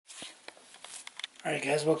Alright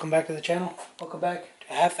guys, welcome back to the channel. Welcome back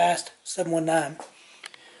to Half-Assed 719.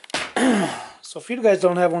 So if you guys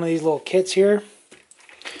don't have one of these little kits here,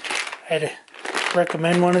 I'd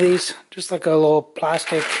recommend one of these. Just like a little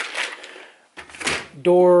plastic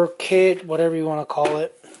door kit, whatever you want to call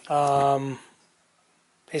it.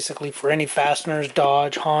 Basically for any fasteners,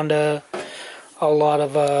 Dodge, Honda, a lot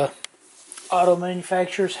of auto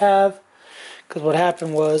manufacturers have. Because what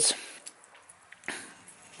happened was,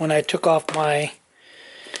 when I took off my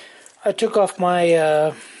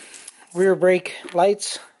rear brake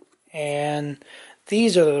lights, and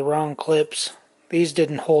these are the wrong clips. These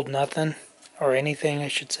didn't hold nothing, or anything I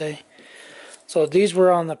should say. So these were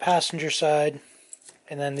on the passenger side,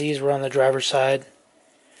 and then these were on the driver's side.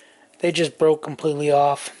 They just broke completely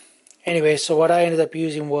off. Anyway, so what I ended up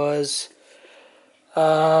using was,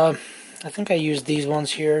 I think I used these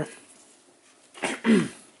ones here. Let's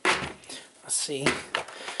see.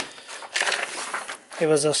 It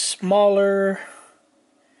was a smaller,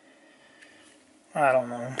 I don't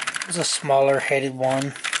know, it was a smaller headed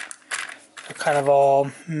one. They're kind of all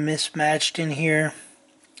mismatched in here.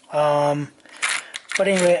 But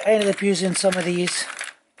anyway, I ended up using some of these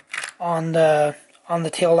on the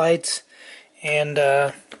tail lights, and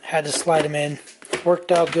had to slide them in.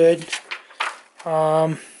 Worked out good.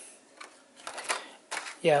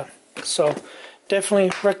 Yeah, so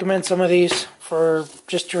definitely recommend some of these for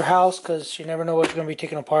just your house, because you never know what you're going to be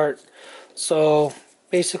taking apart. So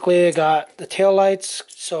basically I got the tail lights,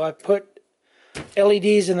 so I put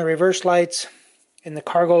LEDs in the reverse lights, in the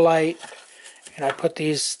cargo light, and I put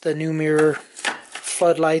the new mirror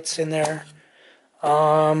floodlights in there.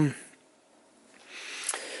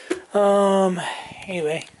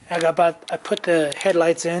 Anyway, I put the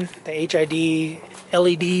headlights in, the HID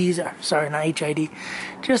LEDs, sorry, not HID,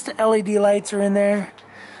 just the LED lights are in there,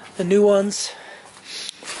 the new ones.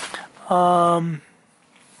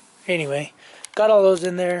 Anyway, got all those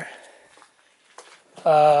in there.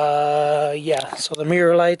 Yeah, so the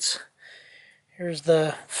mirror lights, here's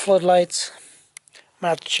the floodlights. I'm gonna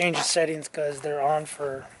have to change the settings because they're on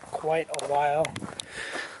for quite a while.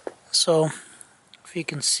 So if you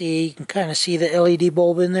can see, you can kind of see the LED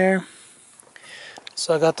bulb in there.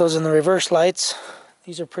 So I got those in the reverse lights.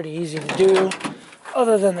 These are pretty easy to do.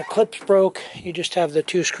 Other than the clips broke, you just have the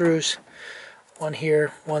two screws, one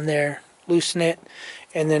here, one there, loosen it,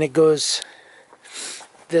 and then it goes,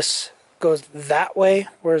 this goes that way,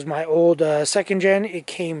 whereas my old second gen, it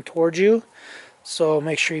came towards you. So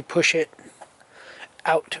make sure you push it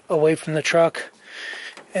out away from the truck.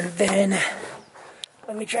 And then,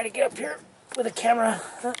 let me try to get up here with a camera.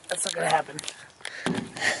 That's not gonna happen.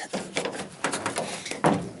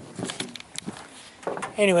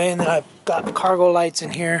 Anyway, and then I've got cargo lights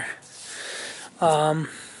in here.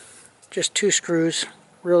 Just two screws,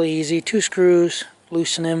 really easy. Two screws,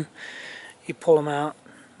 loosen them, you pull them out. I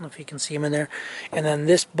don't know if you can see them in there. And then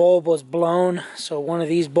this bulb was blown, so one of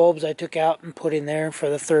these bulbs I took out and put in there for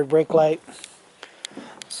the third brake light.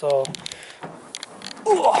 So,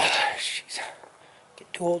 oh, jeez,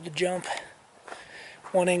 get too old to jump.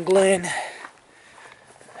 One in Glen.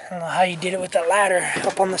 I don't know how you did it with that ladder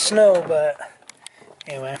up on the snow, but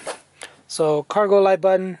anyway. So cargo light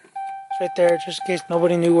button, it's right there, just in case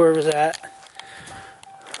nobody knew where it was at.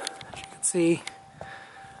 As you can see,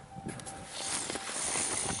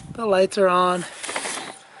 the lights are on.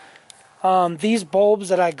 These bulbs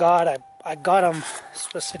that I got them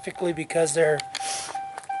specifically because they're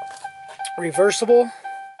reversible.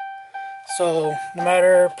 So no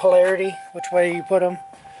matter polarity, which way you put them,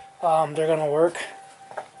 they're gonna work.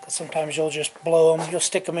 Sometimes you'll just blow them. You'll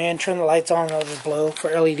stick them in, turn the lights on, and they'll just blow for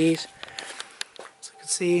LEDs. So you can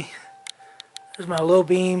see, there's my low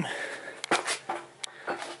beam.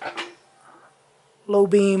 Low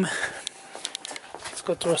beam. Let's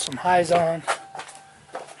go throw some highs on.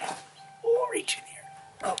 Oh, reach in here.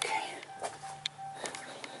 Okay.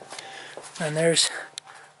 And there's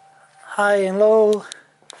high and low.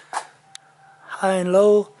 High and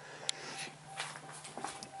low.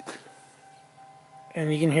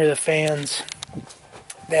 And you can hear the fans.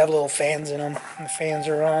 They have little fans in them. And the fans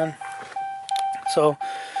are on. So,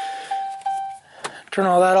 turn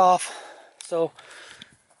all that off. So,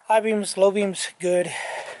 high beams, low beams, good.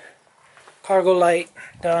 Cargo light,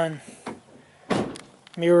 done.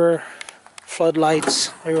 Mirror, floodlights,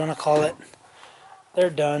 whatever you want to call it. They're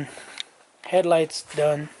done. Headlights,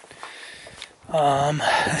 done.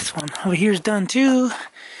 This one over here is done too.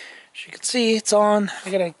 As you can see, it's on. I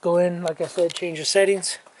gotta go in, like I said, change the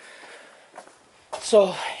settings.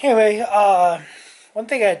 So anyway, one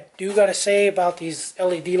thing I do gotta say about these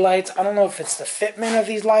LED lights, I don't know if it's the fitment of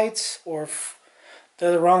these lights or if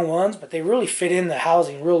they're the wrong ones, but they really fit in the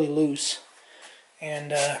housing really loose.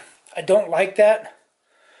 And I don't like that.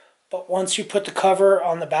 But once you put the cover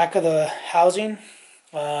on the back of the housing,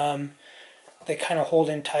 they kind of hold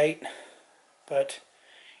in tight. But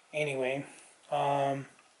anyway,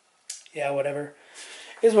 yeah, whatever.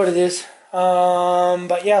 Is what it is.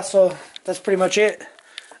 But yeah, so that's pretty much it.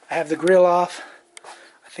 I have the grill off.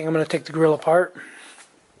 I think I'm going to take the grill apart.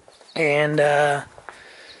 And I'm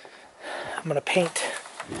going to paint.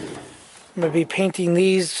 I'm going to be painting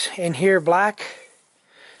these in here black.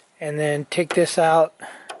 And then take this out.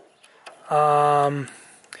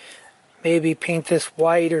 Maybe paint this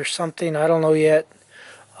white or something. I don't know yet.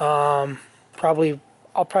 I'll probably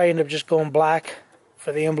end up just going black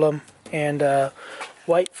for the emblem and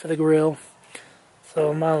white for the grill.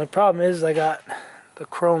 So my only problem is I got the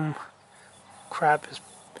chrome crap is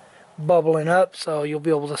bubbling up, so you'll be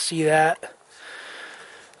able to see that.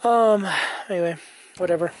 Anyway,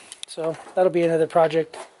 whatever. So that'll be another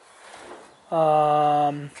project.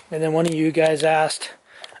 And then one of you guys asked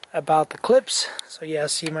about the clips. So yeah,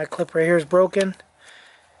 see my clip right here is broken.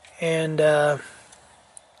 And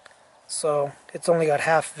so it's only got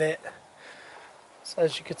half of it. So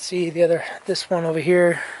as you can see, this one over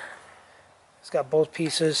here, it's got both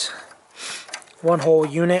pieces, one whole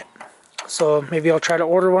unit. So maybe I'll try to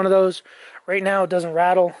order one of those. Right now it doesn't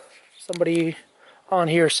rattle. Somebody on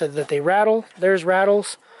here said that they rattle. Theirs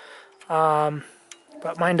rattles, but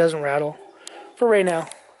mine doesn't rattle for right now.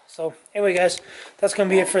 So anyway, guys, that's gonna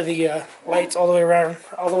be it for the lights all the way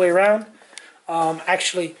around.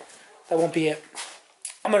 Actually, that won't be it.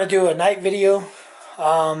 I'm gonna do a night video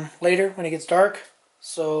later when it gets dark.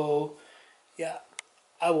 So yeah,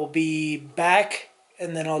 I will be back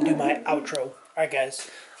and then I'll do my outro. Alright guys,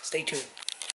 stay tuned.